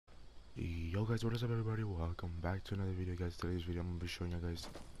Yo guys, what is up everybody? Welcome back to another video, guys. Today's video I'm gonna be showing you guys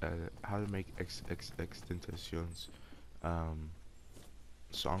how to make xxxtentacion's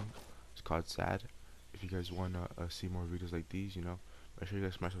song. It's called Sad. If you guys wanna see more videos like these, make sure you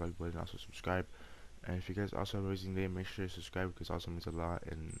guys smash the like button and also subscribe. And if you guys also have a amazing day, make sure you subscribe because it also means a lot,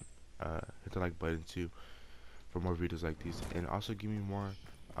 and hit the like button too for more videos like these. And also give me more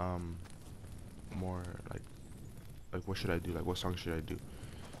more like what should I do? Like what song should I do?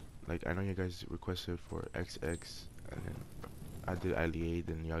 Like I know you guys requested for XX, and then I did Allie,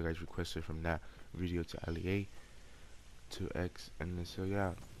 then y'all guys requested from that video to Allie to X, and then so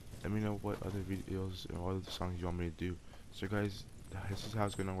yeah, let me know what other videos and what other songs you want me to do. So guys, this is how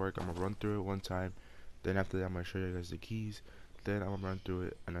it's gonna work. I'm gonna run through it one time, then after that I'm gonna show you guys the keys, then I'm gonna run through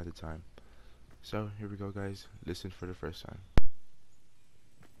it another time. So here we go guys, listen for the first time.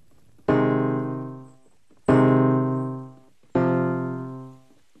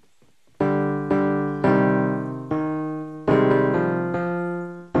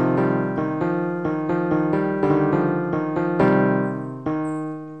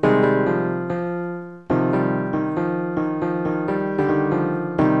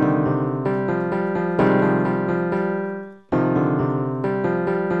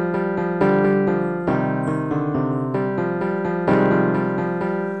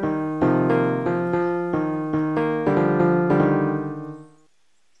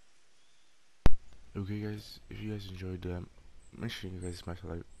 Okay guys, if you guys enjoyed them, make sure you guys smash the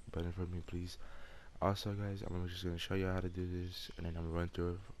like button for me please. Also guys, I'm just gonna show you how to do this, and then I'm gonna run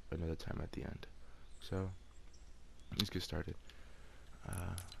through it another time at the end. So let's get started.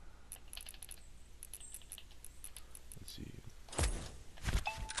 Let's see.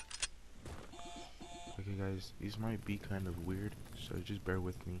 Okay guys, these might be kind of weird, so just bear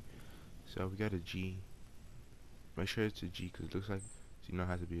with me. So we got a G. Make sure it's a G because it looks like, so you know it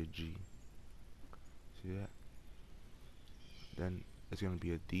has to be a G. See that? Then it's gonna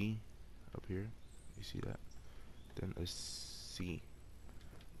be a D up here. You see that? Then a C.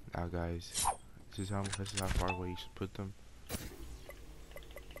 Now guys, this is how far away you should put them.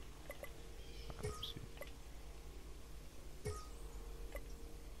 Let's see.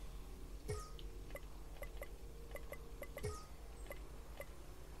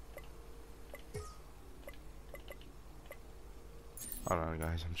 Hold on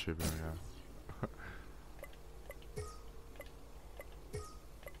guys, I'm tripping right now.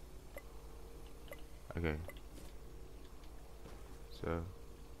 Okay, so it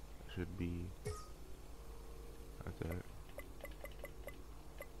should be like that.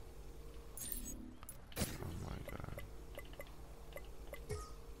 Oh my god.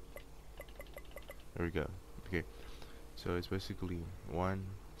 There we go. Okay, so it's basically 1,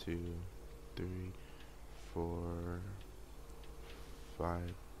 2, 3, 4,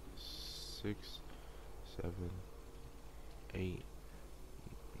 5, 6, 7, 8,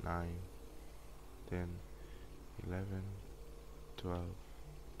 9, 10, 11, 12,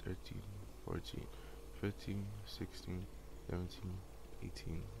 13, 14, 15, 16, 17,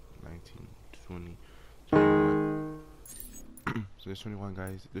 18, 19, 20, 21. So there's 21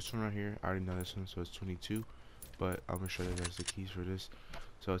 guys. This one right here, I already know this one, so it's 22. But I'm gonna show you guys the keys for this.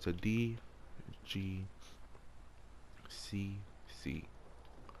 So it's a D, G, C, C.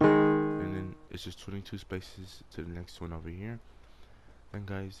 And then it's just 22 spaces to the next one over here. Then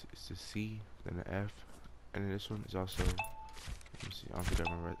guys, it's the C, then the F, and then this one is also, let me see, I don't think I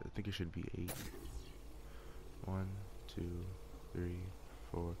remember, I think it should be 8. 1, 2, 3,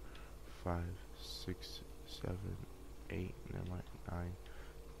 4, 5, 6, 7, 8, never mind, 9,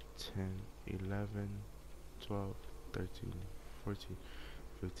 10, 11, 12, 13, 14,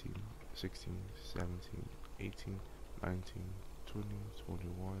 15, 16, 17, 18, 19, 20,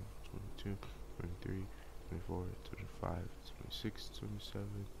 21, 22, 23, 24, 25, 26,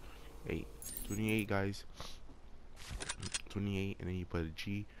 27, 8, 28 guys, 28, and then you put a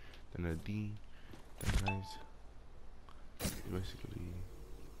G, then a D, then guys, you're basically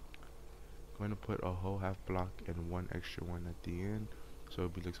going to put a whole half block and one extra one at the end, so it'll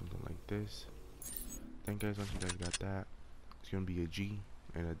be like something like this. Then guys, once you guys got that, it's going to be a G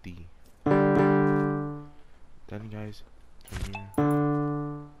and a D. Then guys, from here,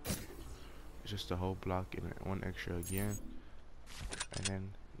 it's just a whole block and one extra again, and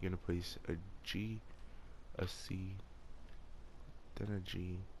then you're gonna place a G, a C, then a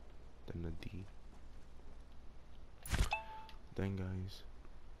G, then a D. Then guys,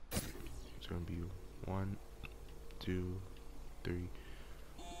 it's gonna be 1, 2, 3,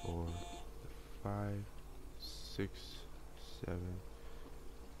 4, 5, 6, 7,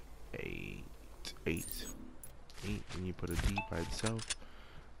 8, 8, and you put a D by itself.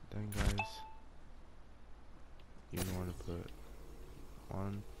 Then guys,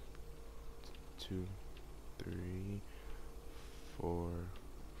 1, 2, 3, 4,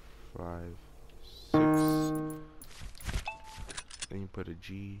 5, 6. Then you put a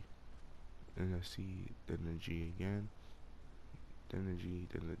G, then a C, then a G again, then a G,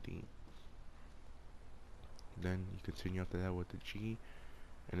 then a D. Then you continue after that with the G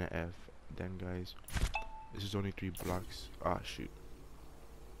and an F. Then guys, this is only 3 blocks. Ah, shoot.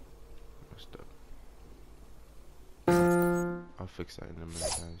 Messed up. I'll fix that in a minute,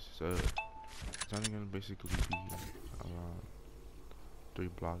 guys. So it's only gonna basically be around 3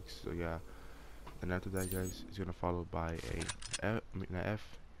 blocks. So yeah. And after that, guys, it's gonna follow by an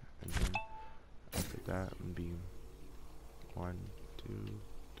F, and then after that it'll be 1, 2,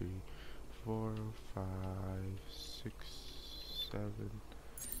 3, 4, 5, 6, 7.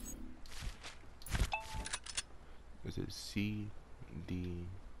 Is it C, D,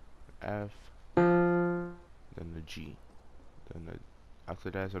 F, then the G, then the, after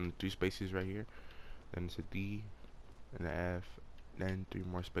that it's on the 3 spaces right here, then it's a D and the F, then 3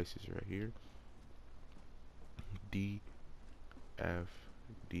 more spaces right here, D, F,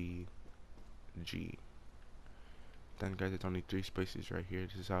 D, G. Then guys, it's only 3 spaces right here.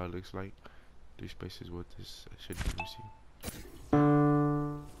 This is how it looks like. 3 spaces with this should be missing.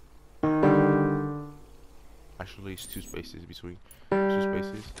 Actually, it's 2 spaces between 2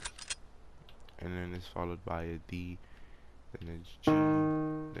 spaces, and then it's followed by a D, then a G,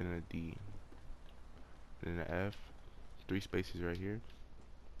 then a D, then an F. 3 spaces right here.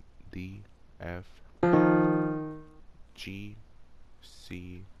 D, F, G,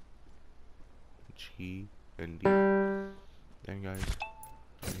 C, G, and D. Then guys,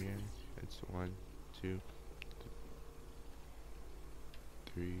 from here it's 1, 2,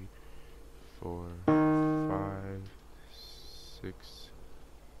 3, 4, 5, 6,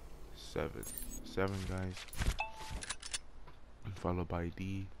 7. 7 guys. And followed by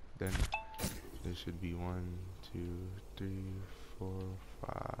D. Then there should be 1, 2, 3, 4,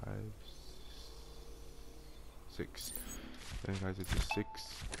 5, 6. Then guys, it's a 6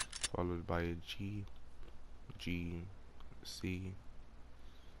 followed by a G, G, C,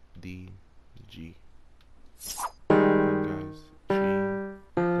 D, G. Then guys, G,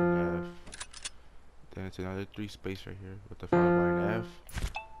 then F. Then it's another 3 space right here with the followed by an F.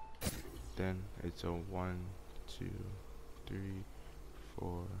 Then it's a 1, 2, 3,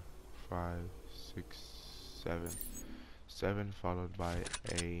 4, 5, 6, 7. 7 followed by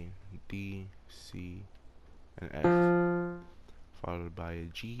a D, C, and F. Followed by a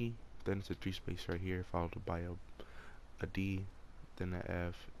G. Then it's a 3 space right here followed by a D, then an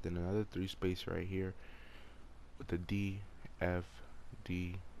F, then another 3 space right here with a D, F,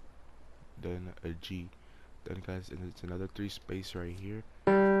 D, then a G. Then guys, and it's another 3 space right here,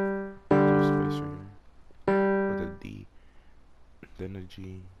 3 space right here with a D, then a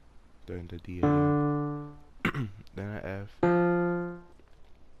G, then the D again, then an F,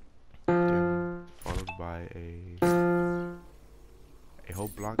 then followed by a whole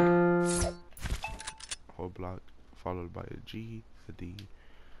block, followed by a G, a D,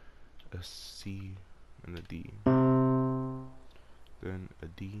 a C, and a D. Then a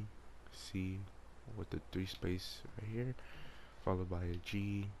D, C, with the 3 space right here, followed by a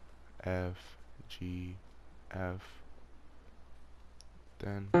G, F, G, F,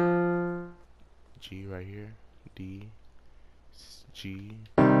 then G right here, D, G,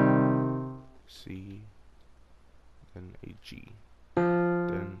 C, then a G,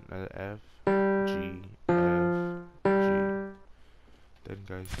 then another F, G, F, G. Then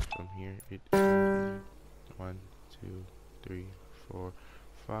guys, from here it's gonna be 1, 2, 3, 4,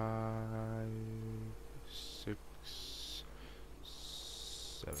 5, 6,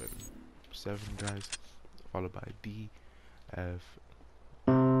 7. 7 guys, followed by D, F,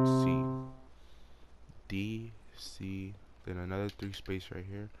 C, D, C, then another 3 space right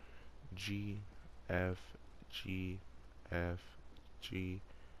here, G, F, G, F, G,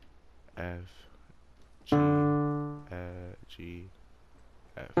 F, G, G,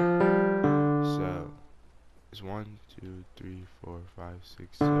 F. So it's 1, 2, 3, 4, 5,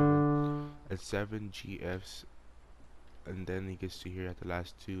 6, 7. It's 7 GFs, and then it gets to here at the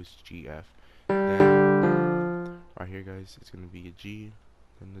last 2 is GF. Then right here, guys, it's gonna be a G,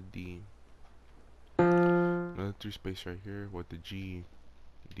 then the D, another 3 space right here with the G,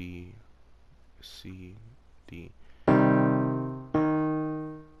 D, C, D,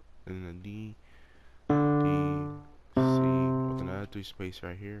 then the D, D, C, with another 3 space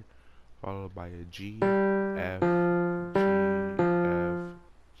right here, followed by a G, F, G, F,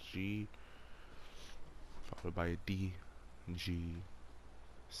 G, followed by a D, G,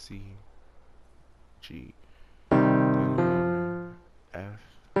 C, G, then over F,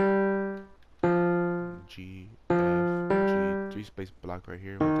 G, F, G, 3 space block right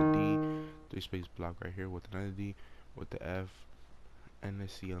here with a D, 3 space block right here with another D, with the F, and the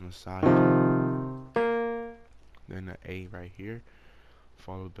C on the side, then the A right here,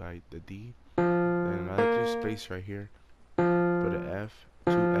 followed by the D, then another 3 space right here, with a F,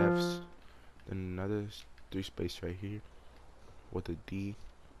 2 Fs, then another 3 space right here, with a D,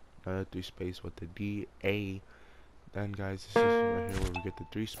 another 3 space with the D, A, then guys, this is right here where we get the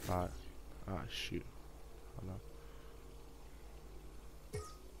 3 spot, ah shoot, hold on,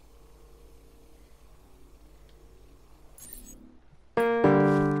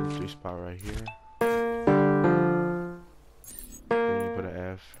 3 spot right here, then you put an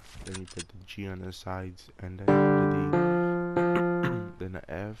F, then you put the G on the sides, and then the D, then the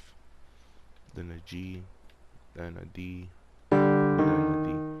F, then the G, then a D, then a D.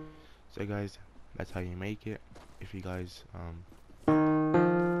 So guys, that's how you make it. If you guys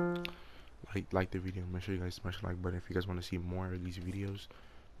like the video, make sure you guys smash the like button. If you guys want to see more of these videos,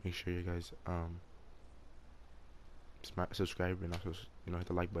 make sure you guys subscribe, and also hit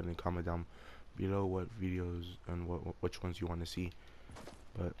the like button and comment down below what videos and which ones you want to see.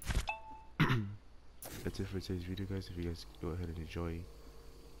 But that's it for today's video, guys. If you guys go ahead and enjoy,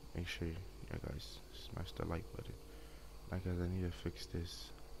 make sure you guys smash the like button. Like, guys, I need to fix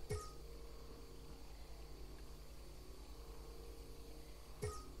this.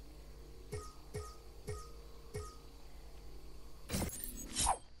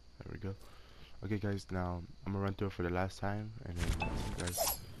 There we go. Okay, guys, now I'm gonna run through it for the last time, and then that's it, guys.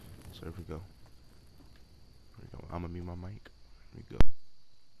 So here we go. I'm gonna mute my mic. Here we go.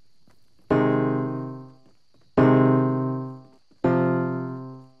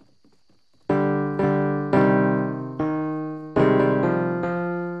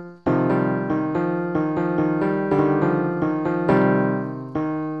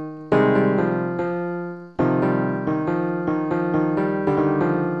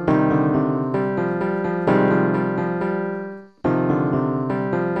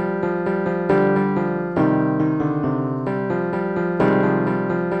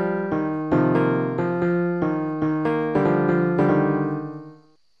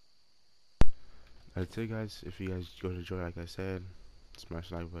 That's it, guys. If you guys go to enjoy, like I said, smash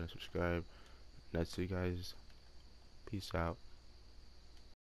the like button, subscribe. That's it, guys. Peace out.